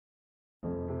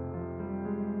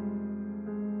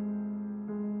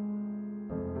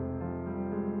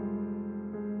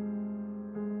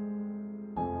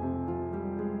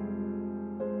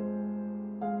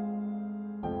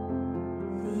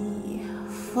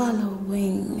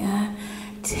following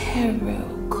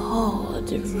tarot card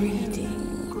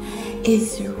reading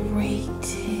is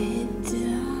rated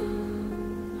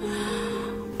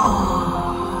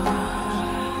R.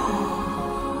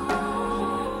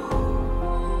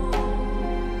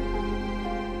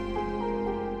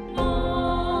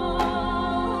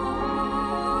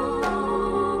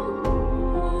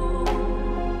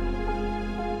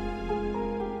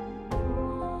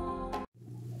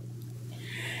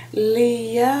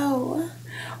 Leo,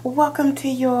 welcome to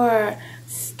your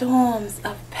Storms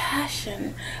of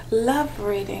Passion love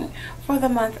reading for the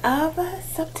month of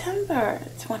September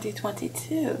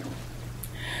 2022.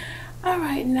 All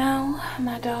right, now,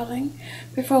 my darling,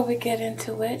 before we get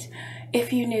into it,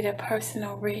 if you need a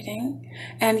personal reading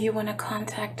and you want to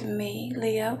contact me,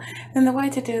 Leo, then the way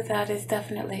to do that is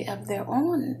definitely up there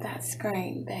on that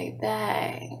screen,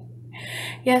 baby.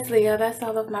 Yes, Leo, that's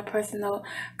all of my personal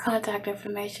contact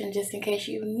information, just in case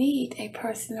you need a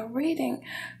personal reading.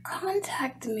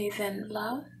 Contact me then,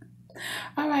 love.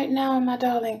 All right, now, my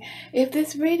darling, if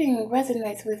this reading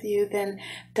resonates with you, then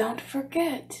don't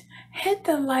forget, hit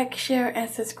the like, share,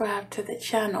 and subscribe to the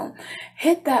channel.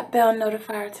 Hit that bell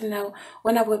notifier to know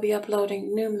when I will be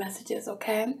uploading new messages,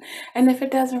 okay? And if it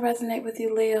doesn't resonate with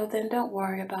you, Leo, then don't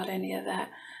worry about any of that.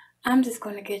 I'm just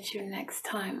going to get you next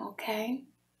time, okay?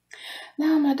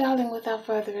 Now, my darling, without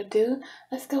further ado,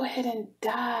 let's go ahead and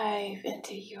dive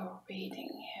into your reading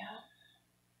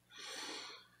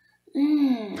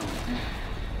here.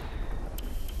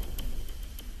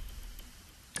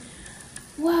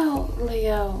 Well,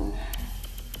 Leo,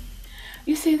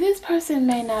 you see, this person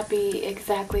may not be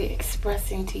exactly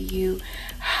expressing to you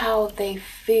how they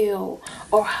feel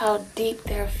or how deep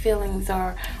their feelings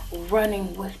are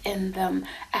running within them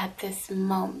at this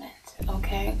moment.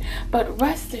 Okay, but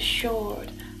rest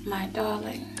assured, my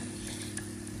darling,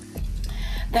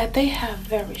 that they have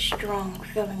very strong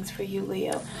feelings for you,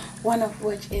 Leo, one of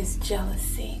which is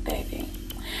jealousy, baby.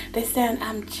 They're saying,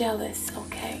 I'm jealous,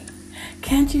 okay?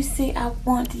 Can't you see I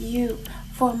want you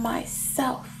for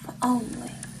myself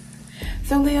only?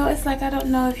 So, Leo, it's like, I don't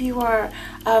know if you are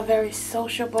very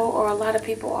sociable or a lot of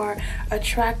people are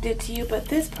attracted to you, but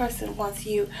this person wants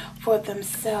you for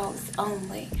themselves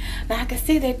only. Now, I can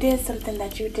see they did something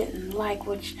that you didn't like,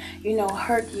 which, you know,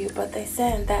 hurt you, but they're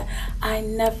saying that I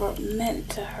never meant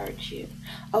to hurt you,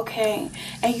 okay?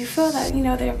 And you feel that, you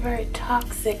know, they're very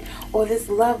toxic, or this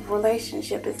love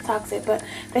relationship is toxic, but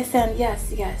they're saying, yes,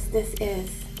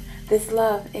 this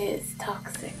love is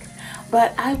toxic.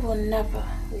 But I will never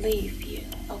leave you,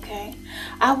 okay?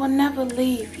 I will never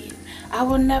leave you. I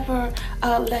will never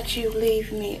let you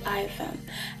leave me either.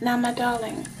 Now, my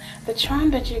darling, the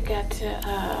charm that you got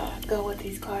to go with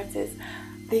these cards is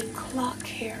the clock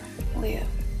here, Leo,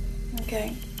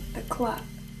 okay? The clock.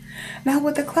 Now,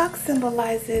 what the clock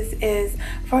symbolizes is,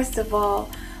 first of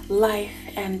all, life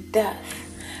and death.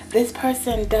 This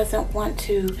person doesn't want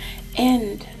to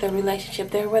end the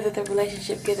relationship. They'd rather the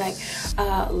relationship get like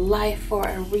life or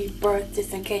a rebirth,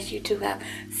 just in case you two have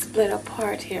split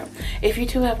apart here. If you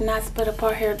two have not split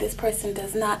apart here, this person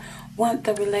does not want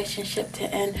the relationship to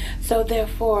end. So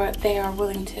therefore, they are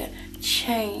willing to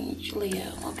change,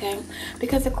 Leo, okay?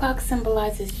 Because the clock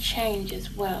symbolizes change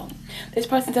as well. This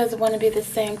person doesn't want to be the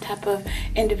same type of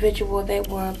individual they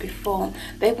were before.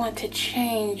 They want to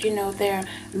change, you know, their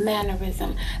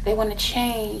mannerism. They want to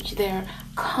change their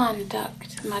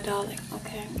conduct, my darling,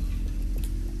 okay?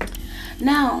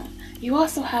 Now, you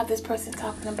also have this person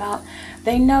talking about,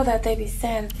 they know that they be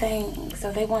saying things,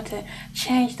 so they want to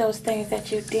change those things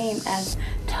that you deem as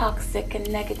toxic and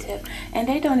negative, and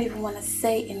they don't even want to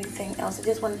say anything else. They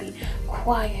just want to be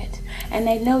quiet, and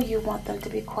they know you want them to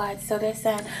be quiet, so they're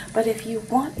saying, but if you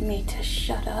want me to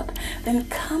shut up, then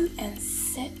come and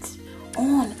sit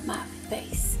on my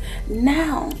face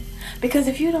now. Because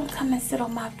if you don't come and sit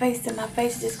on my face, then my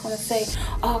face is just going to say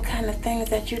all kind of things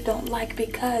that you don't like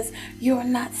because you're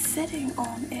not sitting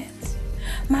on it.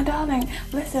 My darling,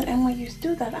 listen, and when you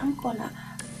do that, I'm going to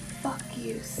fuck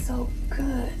you so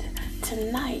good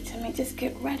tonight. I mean, just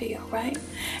get ready, all right?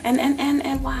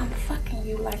 And while I'm fucking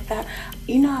you like that,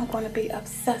 you know I'm going to be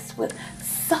obsessed with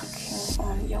sucking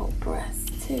on your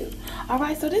breast too. All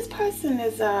right, so this person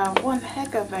is one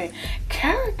heck of a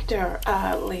character,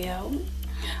 Leo.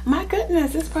 My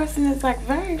goodness, this person is like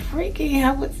very freaky,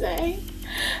 I would say.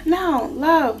 Now,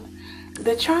 love,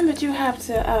 the charm that you have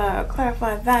to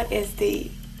clarify that is the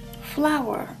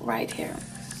flower right here,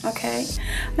 okay?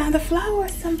 Now, the flower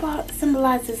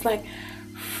symbolizes like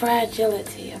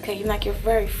fragility, okay? You're like, you're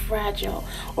very fragile,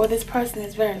 or this person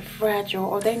is very fragile,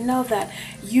 or they know that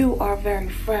you are very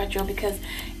fragile because,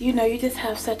 you know, you just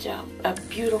have such a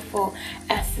beautiful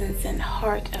essence and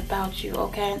heart about you,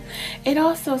 okay? It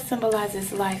also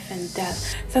symbolizes life and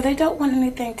death. So they don't want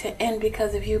anything to end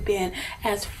because of you being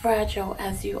as fragile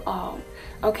as you are.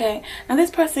 Okay, now this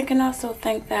person can also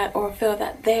think that or feel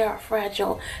that they are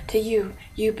fragile to you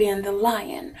being the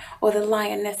lion or the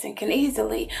lioness, and can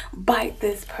easily bite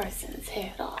this person's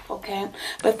head off, okay?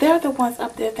 But they're the ones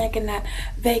up there thinking that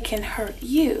they can hurt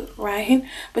you, right?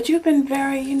 But you've been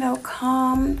very, you know,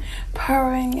 calm,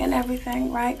 purring and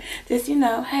everything, right? Just, you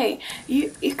know, hey,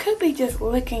 you could be just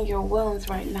licking your wounds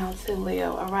right now too,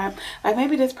 Leo, all right? Like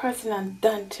maybe this person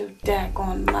done too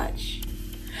daggone much.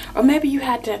 Or maybe you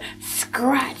had to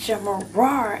scratch them or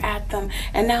roar at them,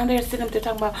 and now they're sitting up there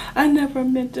talking about, I never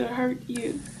meant to hurt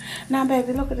you. Now,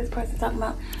 baby, look at this person talking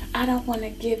about, I don't want to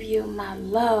give you my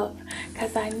love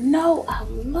because I know I'll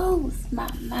lose my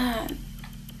mind.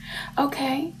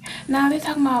 Okay? Now they're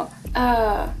talking about,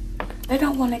 they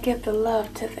don't want to give the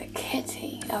love to the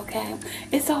kitty, okay?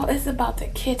 It's about the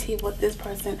kitty with this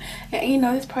person. And, you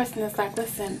know, this person is like,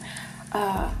 listen,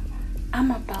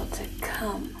 I'm about to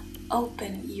come.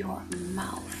 Open your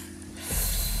mouth.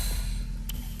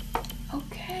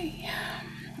 Okay.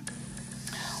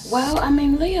 Well, I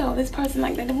mean, Leo, this person,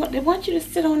 like, they want you to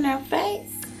sit on their face.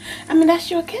 I mean, that's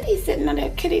your kitty sitting on their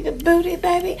kitty, the booty,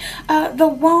 baby. The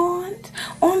wand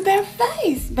on their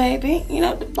face, baby. You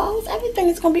know, the balls, everything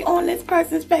is going to be on this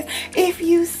person's face if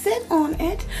you sit on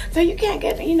it. So you can't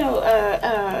get, you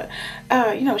know,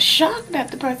 shocked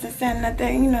that the person's saying that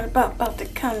they, you know, about to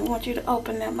come, want you to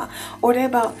open their mouth. Or they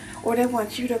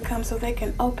want you to come so they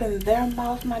can open their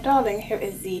mouth. My darling, here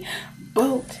is the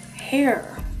boat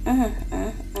here.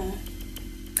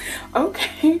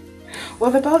 Okay.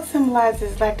 Well, the boat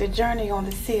symbolizes like the journey on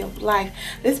the sea of life.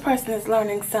 This person is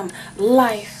learning some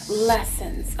life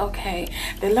lessons, okay?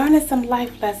 They're learning some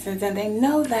life lessons, and they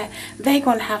know that they're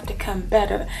going to have to come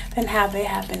better than how they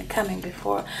have been coming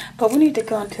before. But we need to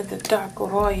go into the dark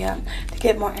Roya to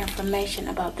get more information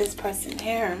about this person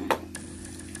here.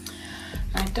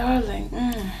 My darling,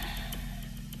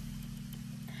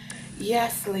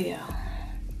 yes, Leo.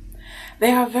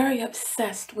 They are very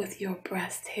obsessed with your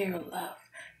breast hair, love.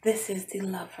 This is the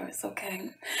lovers, okay?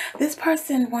 This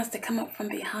person wants to come up from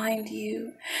behind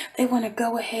you. They want to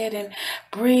go ahead and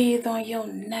breathe on your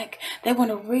neck. They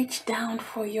want to reach down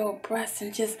for your breasts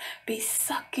and just be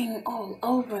sucking all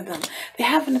over them. They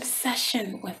have an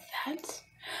obsession with that,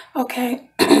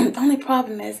 okay? The only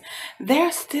problem is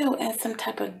they're still in some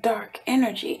type of dark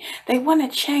energy. They want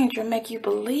to change or make you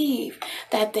believe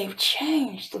that they've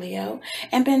changed, Leo,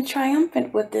 and been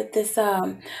triumphant with it, this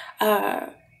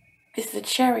it's the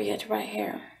Chariot right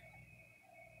here.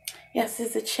 Yes,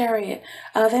 it's a Chariot.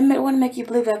 They want to make you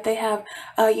believe that they have,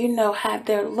 had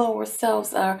their lower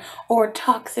selves or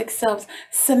toxic selves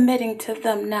submitting to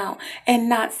them now, and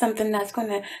not something that's going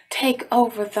to take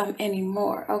over them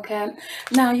anymore, okay?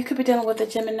 Now, you could be dealing with a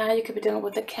Gemini. You could be dealing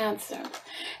with a Cancer.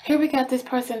 Here we got this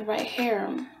person right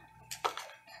here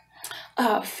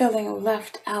feeling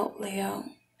left out, Leo.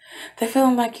 They're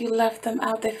feeling like you left them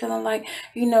out. They're feeling like,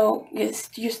 you're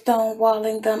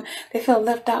stonewalling them. They feel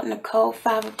left out in the cold.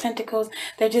 5 of Pentacles.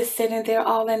 They're just sitting there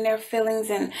all in their feelings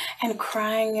and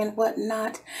crying and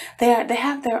whatnot. They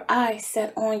have their eyes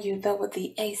set on you, though, with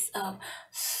the Ace of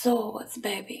Swords,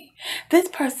 baby. This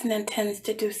person intends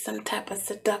to do some type of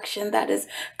seduction that is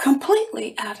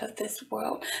completely out of this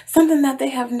world. Something that they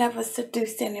have never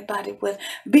seduced anybody with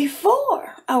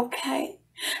before, okay?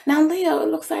 Now, Leo, it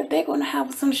looks like they're going to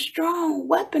have some strong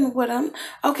weapon with them,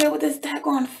 okay, with this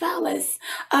daggone phallus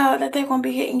that they're going to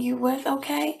be hitting you with,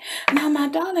 okay? Now, my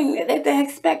darling, they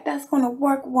expect that's going to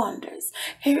work wonders.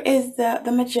 Here is the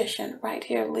magician right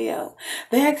here, Leo.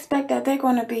 They expect that they're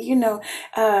going to be,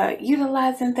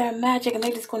 utilizing their magic, and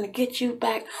they're just going to get you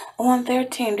back on their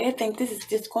team. They think this is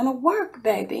just going to work,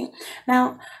 baby.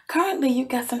 Now, currently, you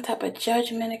got some type of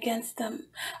judgment against them,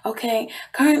 okay?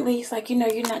 Currently, it's like, you're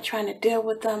not trying to deal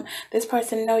with them. This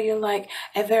person know you're like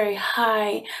a very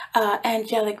high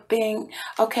angelic being,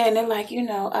 okay? And they're like,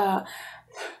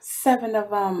 7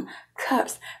 of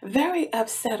Cups. Very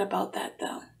upset about that,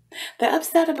 though. They're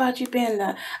upset about you being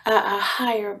a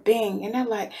higher being, and they're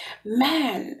like,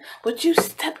 man, would you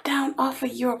step down off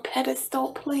of your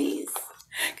pedestal, please?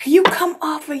 Can you come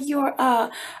off of your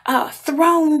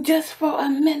throne just for a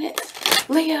minute,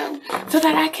 Leo, so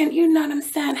that I can,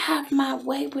 have my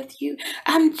way with you?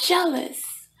 I'm jealous.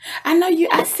 I know you.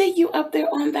 I see you up there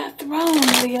on that throne,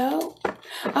 Leo.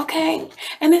 Okay?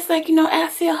 And it's like, I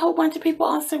see a whole bunch of people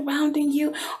all surrounding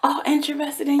you, all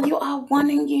interested in you, all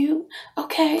wanting you.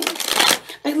 Okay?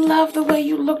 They love the way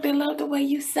you look. They love the way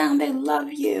you sound. They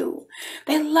love you.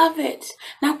 They love it.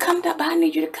 Now come down. But I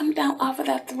need you to come down off of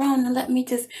that throne and let me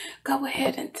just go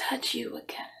ahead and touch you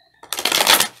again.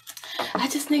 I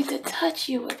just need to touch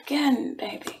you again,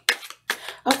 baby.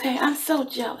 Okay, I'm so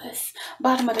jealous.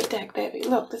 Bottom of the deck, baby.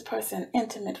 Look, this person,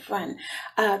 intimate friend.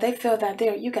 They feel that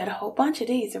you got a whole bunch of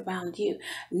these around you.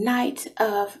 Knight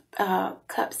of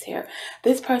Cups here.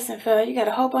 This person feel that you got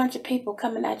a whole bunch of people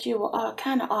coming at you with all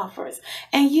kind of offers.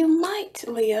 And you might,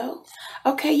 Leo.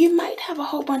 Okay, you might have a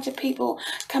whole bunch of people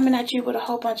coming at you with a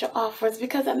whole bunch of offers.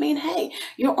 Because, I mean, hey,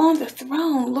 you're on the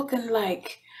throne looking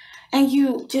like, and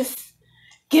you just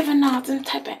giving off some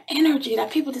type of energy that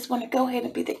people just want to go ahead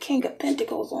and be the King of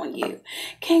Pentacles on you.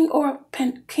 King or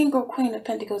Queen of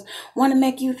Pentacles want to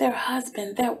make you their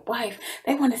husband, their wife.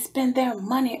 They want to spend their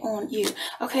money on you.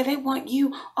 Okay, they want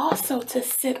you also to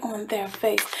sit on their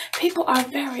face. People are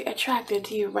very attracted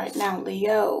to you right now,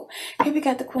 Leo. Here we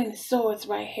got the Queen of Swords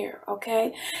right here,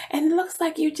 okay? And it looks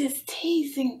like you're just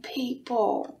teasing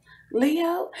people.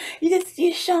 Leo,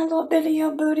 you showing a little bit of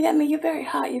your booty. I mean, you're very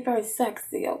hot, you're very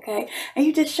sexy, okay? And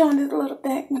you just showing this little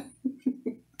bit.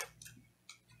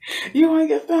 You on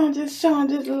your phone just showing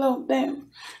just a little bit.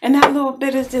 And that little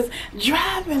bit is just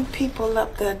driving people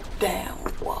up the damn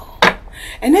wall.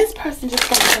 And this person just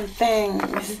got some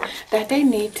things that they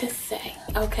need to say,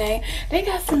 okay? They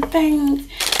got some things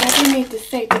that they need to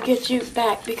say to get you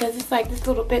back, because it's like this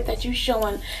little bit that you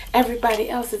showing everybody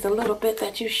else is a little bit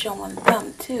that you showing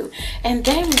them too. And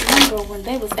they remember when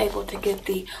they was able to get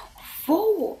the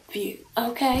full view,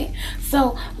 okay?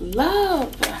 So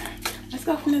love. Let's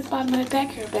go from this bottom of the deck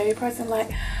here, baby. Person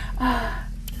like,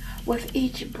 with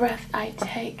each breath I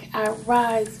take, I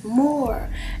rise more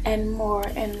and more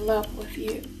in love with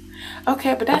you.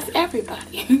 Okay, but that's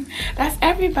everybody. That's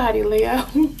everybody, Leo.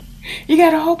 You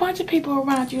got a whole bunch of people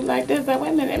around you like this. Like,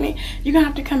 wait a minute, I mean, you're gonna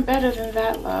have to come better than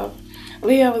that, love.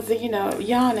 Leo is,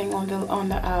 yawning on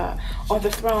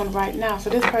the throne right now.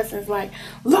 So this person is like,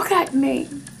 look at me.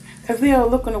 Because Leo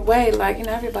looking away like,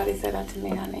 everybody said that to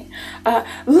me, honey.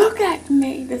 Look at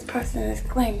me, this person is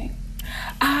claiming.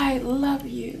 I love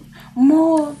you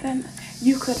more than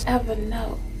you could ever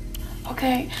know.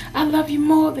 Okay? I love you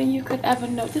more than you could ever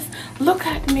know. Just look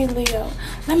at me, Leo.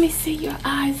 Let me see your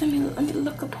eyes. Let me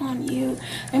look upon you.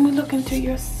 Let me look into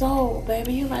your soul,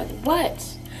 baby. You're like, what?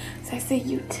 So I say,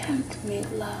 you tempt me,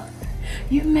 love.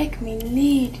 You make me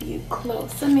need you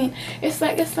close. I mean, it's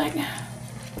like,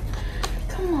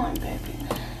 come on, baby.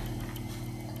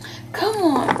 Come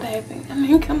on, baby. I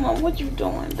mean, come on. What you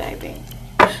doing, baby?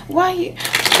 Why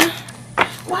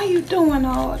you doing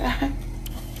all that?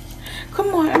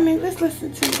 Come on, I mean, let's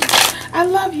listen to me. I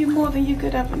love you more than you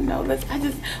could ever know.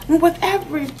 With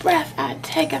every breath I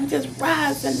take, I'm just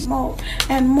rising more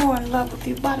and more in love with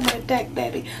you. Bottom of the deck,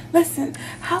 baby. Listen,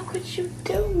 how could you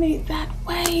do me that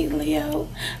way, Leo?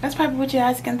 That's probably what you're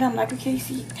asking them. Like, okay,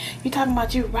 see, you're talking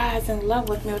about you rise in love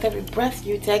with me with every breath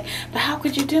you take, but how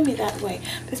could you do me that way?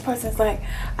 This person's like,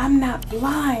 I'm not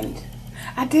blind.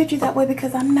 I did you that way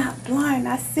because I'm not blind.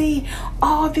 I see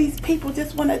all these people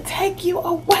just want to take you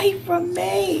away from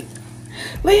me.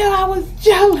 Leo, I was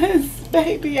jealous,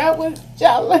 baby. I was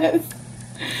jealous.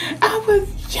 I was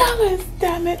jealous,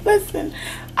 damn it. Listen,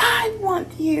 I want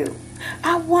you.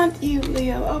 I want you,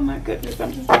 Leo. Oh my goodness,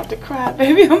 I'm just about to cry,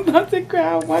 baby. I'm about to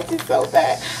cry. I want you so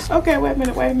bad. Okay, wait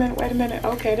a minute.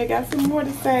 Okay, they got some more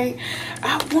to say.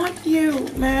 I want you,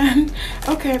 man.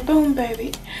 Okay, boom,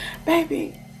 baby.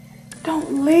 Baby.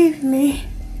 Don't leave me.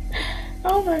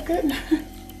 Oh my goodness.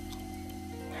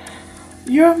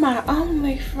 You're my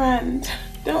only friend.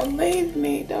 Don't leave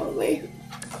me. Don't leave.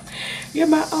 You're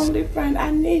my only friend. I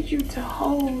need you to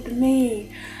hold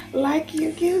me like you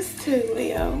used to,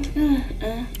 Leo.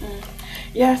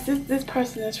 Yes, this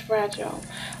person is fragile.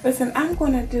 Listen, I'm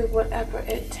going to do whatever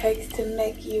it takes to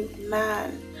make you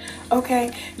mine.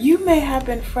 Okay? You may have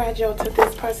been fragile to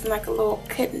this person like a little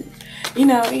kitten.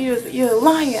 You're a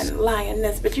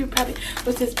lioness, but you probably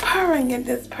was just purring in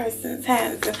this person's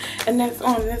hands, and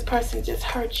this person just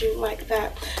hurt you like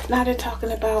that. Now they're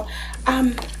talking about,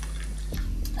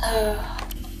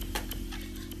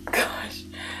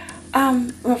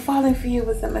 well, falling for you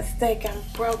was a mistake. I'm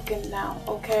broken now,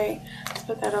 okay? Let's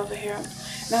put that over here.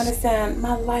 Now understand,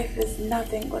 my life is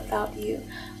nothing without you.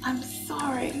 I'm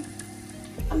sorry.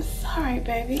 I'm sorry,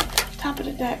 baby. Top of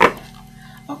the deck.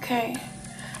 Okay.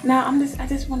 Now I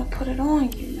just want to put it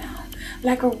on you now.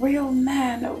 Like a real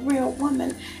man, a real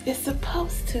woman is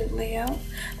supposed to, Leo.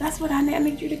 That's what I need. I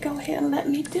need you to go ahead and let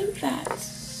me do that.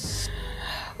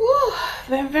 Whew,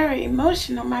 they're very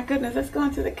emotional. My goodness, let's go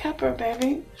into the cupper,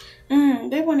 baby.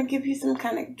 They want to give you some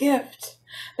kind of gift.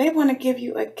 They want to give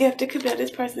you a gift. It could be that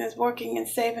this person is working and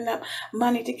saving up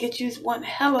money to get you one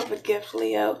hell of a gift,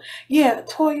 Leo. Yeah,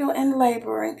 toil and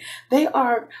laboring. They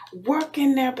are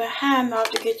working their behind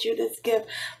off to get you this gift.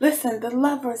 Listen, the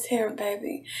lover's here,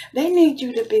 baby. They need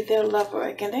you to be their lover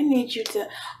again. They need you to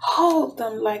hold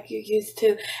them like you used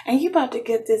to. And you about to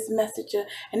get this message,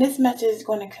 and this message is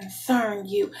going to concern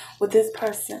you with this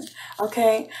person.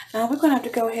 Okay? Now we're going to have to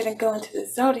go ahead and go into the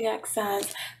zodiac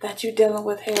signs that you're dealing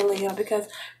with here, Leo, because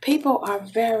people are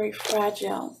very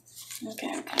fragile.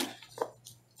 Okay.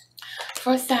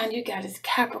 First sign you got is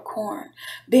Capricorn,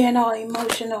 being all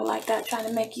emotional like that, trying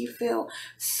to make you feel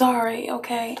sorry,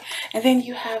 okay? And then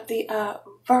you have the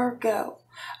Virgo,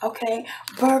 okay?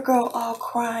 Virgo all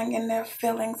crying in their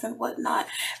feelings and whatnot.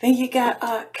 Then you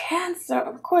got Cancer,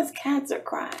 of course, Cancer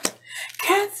crying.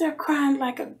 Cancer crying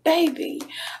like a baby,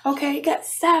 okay? You got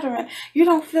Saturn. You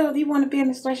don't feel you want to be in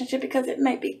this relationship because it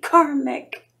may be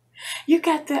karmic. You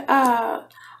got the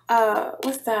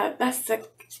what's that? That's the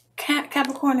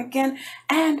Capricorn again,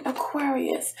 and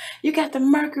Aquarius. You got the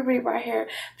Mercury right here.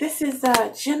 This is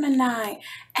Gemini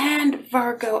and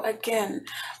Virgo again.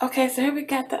 Okay, so here we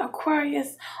got the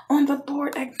Aquarius on the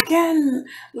board again,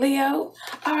 Leo.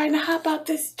 All right, now how about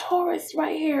this Taurus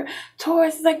right here?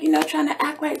 Taurus is like, trying to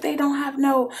act like they don't have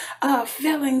no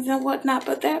feelings and whatnot,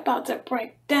 but they're about to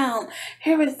break down.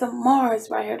 Here is the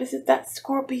Mars right here. This is that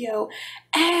Scorpio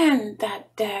and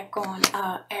that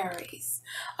daggone Aries.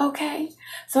 Okay,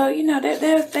 so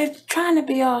they're trying to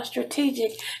be all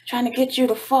strategic, trying to get you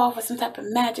to fall for some type of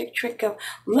magic trick of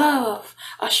love,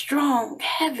 a strong,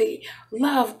 heavy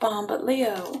love bomb. But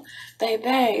Leo,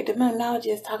 baby, the moonology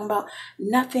is talking about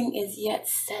nothing is yet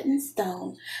set in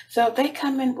stone. So if they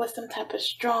come in with some type of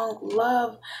strong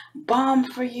love bomb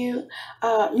for you,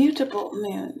 mutable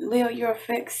moon, Leo, you're a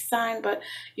fixed sign, but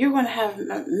you're going to have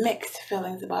mixed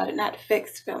feelings about it, not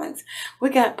fixed feelings. We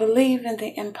got believe in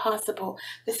the impossible.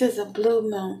 This is a blue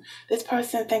moon. This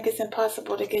person think it's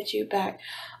impossible to get you back.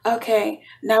 Okay,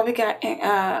 now we got,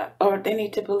 or they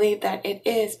need to believe that it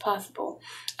is possible.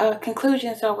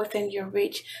 Conclusions are within your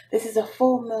reach. This is a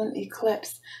full moon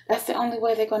eclipse. That's the only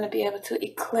way they're going to be able to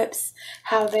eclipse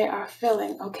how they are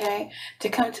feeling, okay? To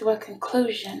come to a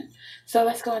conclusion. So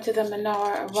let's go into the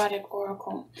Menara Erotic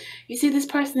Oracle. You see, this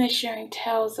person is sharing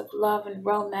tales of love and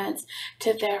romance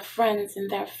to their friends and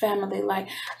their family. Like,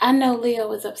 I know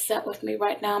Leo is upset with me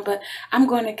right now, but I'm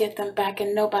going to get them back,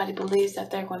 and nobody believes that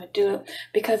they're going to do it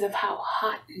because of how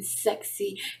hot and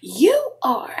sexy you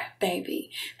are,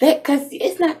 baby. Because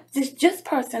it's not just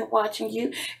person watching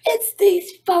you, it's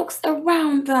these folks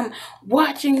around them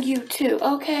watching you too,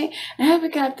 okay? Now we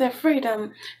got the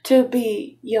freedom to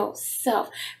be yourself.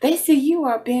 They see you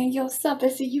are being yourself. They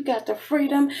see you got the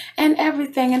freedom and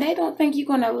everything, and they don't think you're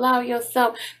going to allow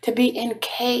yourself to be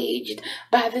encaged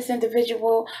by this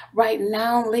individual right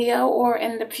now, Leo, or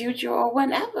in the future or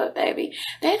whenever, baby.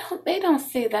 They don't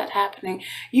see that happening.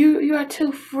 You are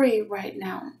too free right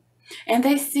now. And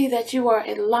they see that you are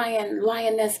a lion,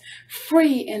 lioness,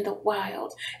 free in the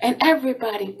wild. And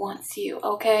everybody wants you,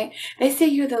 okay? They see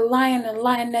you're the lion and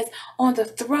lioness on the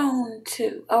throne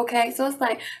too, okay? So it's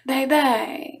like,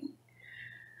 baby,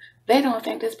 they don't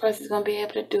think this person's going to be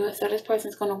able to do it. So this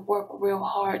person's going to work real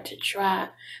hard to try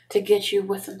to get you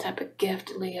with some type of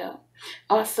gift, Leo.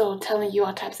 Also telling you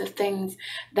all types of things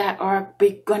that are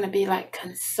going to be like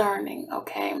concerning,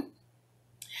 okay?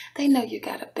 They know you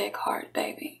got a big heart,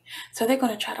 baby. So they're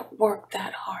going to try to work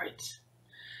that heart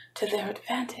to their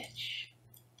advantage.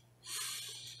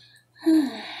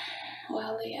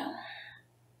 Well, Leo,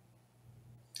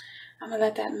 I'm going to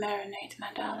let that marinate,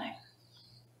 my darling.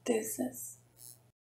 Deuces.